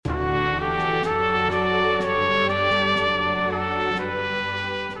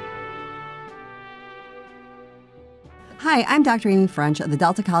Hi, I'm Dr. Amy French of the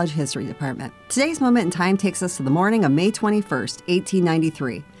Delta College History Department. Today's moment in time takes us to the morning of May 21st,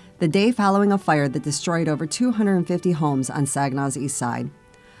 1893, the day following a fire that destroyed over 250 homes on Saginaw's east side.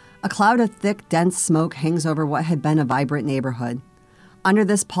 A cloud of thick, dense smoke hangs over what had been a vibrant neighborhood. Under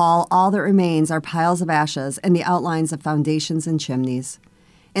this pall, all that remains are piles of ashes and the outlines of foundations and chimneys.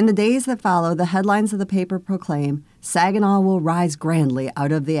 In the days that follow, the headlines of the paper proclaim, "Saginaw will rise grandly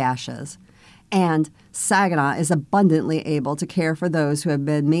out of the ashes." And Saginaw is abundantly able to care for those who have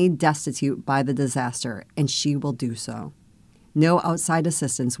been made destitute by the disaster, and she will do so. No outside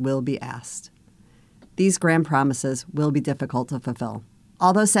assistance will be asked. These grand promises will be difficult to fulfill.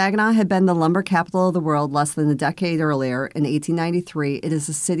 Although Saginaw had been the lumber capital of the world less than a decade earlier, in 1893, it is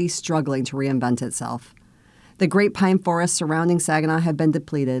a city struggling to reinvent itself. The great pine forests surrounding Saginaw have been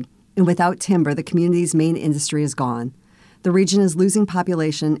depleted, and without timber, the community's main industry is gone. The region is losing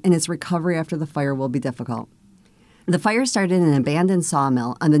population, and its recovery after the fire will be difficult. The fire started in an abandoned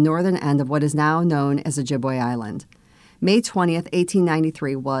sawmill on the northern end of what is now known as Ojibway Island. May 20th,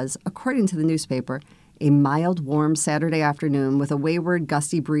 1893 was, according to the newspaper, a mild, warm Saturday afternoon with a wayward,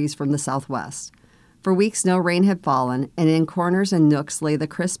 gusty breeze from the southwest. For weeks, no rain had fallen, and in corners and nooks lay the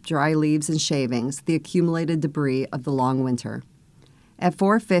crisp, dry leaves and shavings, the accumulated debris of the long winter. At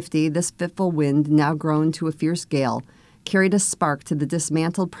 4:50, this fitful wind, now grown to a fierce gale, carried a spark to the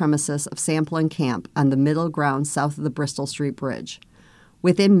dismantled premises of Samplin Camp on the middle ground south of the Bristol Street Bridge.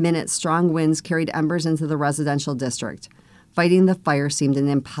 Within minutes, strong winds carried embers into the residential district. Fighting the fire seemed an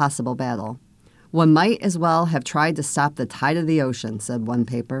impossible battle. "One might as well have tried to stop the tide of the ocean," said one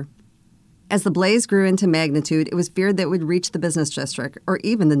paper. As the blaze grew into magnitude, it was feared that it would reach the business district or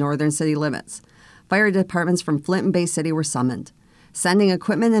even the northern city limits. Fire departments from Flint and Bay City were summoned. Sending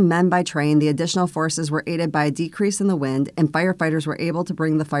equipment and men by train, the additional forces were aided by a decrease in the wind, and firefighters were able to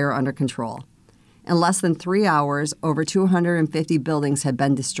bring the fire under control. In less than 3 hours, over 250 buildings had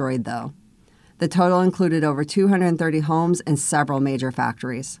been destroyed, though. The total included over 230 homes and several major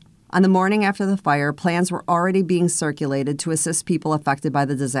factories. On the morning after the fire, plans were already being circulated to assist people affected by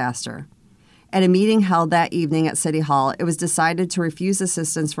the disaster. At a meeting held that evening at City Hall, it was decided to refuse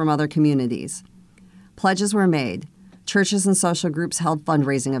assistance from other communities. Pledges were made. Churches and social groups held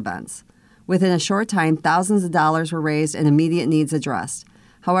fundraising events. Within a short time, thousands of dollars were raised and immediate needs addressed.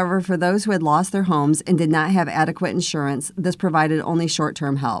 However, for those who had lost their homes and did not have adequate insurance, this provided only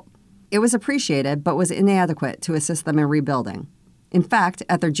short-term help. It was appreciated, but was inadequate to assist them in rebuilding. In fact,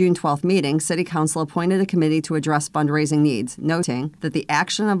 at their June 12th meeting, City Council appointed a committee to address fundraising needs, noting that the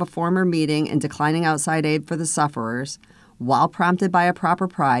action of a former meeting and declining outside aid for the sufferers, while prompted by a proper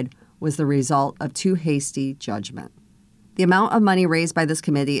pride, was the result of too hasty judgment. The amount of money raised by this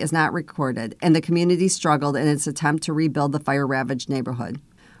committee is not recorded, and the community struggled in its attempt to rebuild the fire-ravaged neighborhood.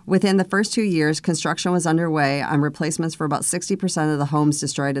 Within the first 2 years, construction was underway on replacements for about 60% of the homes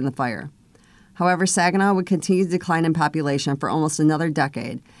destroyed in the fire. However, Saginaw would continue to decline in population for almost another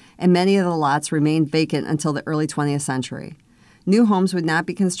decade, and many of the lots remained vacant until the early 20th century. New homes would not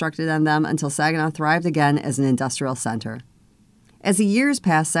be constructed on them until Saginaw thrived again as an industrial center. As the years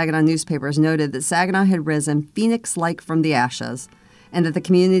passed, Saginaw newspapers noted that Saginaw had risen phoenix-like from the ashes, and that the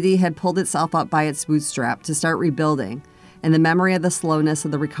community had pulled itself up by its bootstrap to start rebuilding, and the memory of the slowness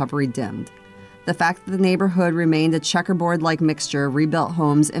of the recovery dimmed. The fact that the neighborhood remained a checkerboard-like mixture of rebuilt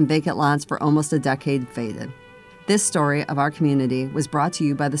homes and vacant lots for almost a decade faded. This story of our community was brought to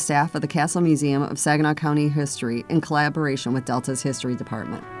you by the staff of the Castle Museum of Saginaw County History in collaboration with Delta's History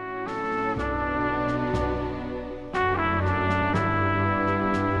Department.